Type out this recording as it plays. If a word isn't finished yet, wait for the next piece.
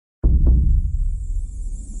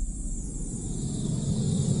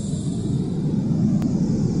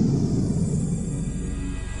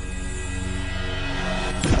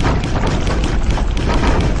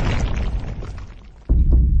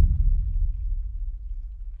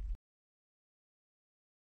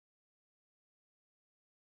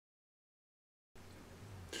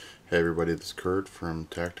Hey everybody, this is Kurt from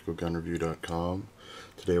TacticalGunReview.com.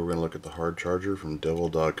 Today we're going to look at the Hard Charger from Devil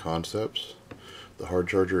Dog Concepts. The Hard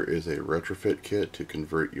Charger is a retrofit kit to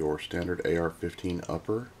convert your standard AR-15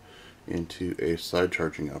 upper into a side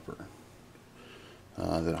charging upper.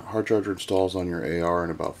 The Hard Charger installs on your AR in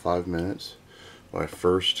about 5 minutes by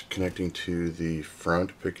first connecting to the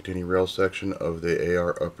front Picatinny rail section of the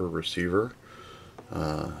AR upper receiver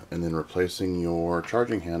and then replacing your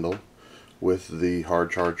charging handle with the Hard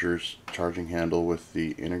Charger's charging handle with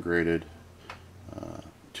the integrated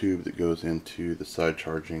tube that goes into the side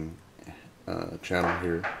charging channel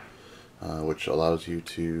here, which allows you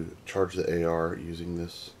to charge the AR using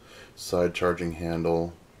this side charging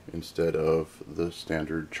handle instead of the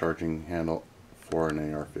standard charging handle for an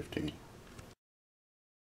AR-15.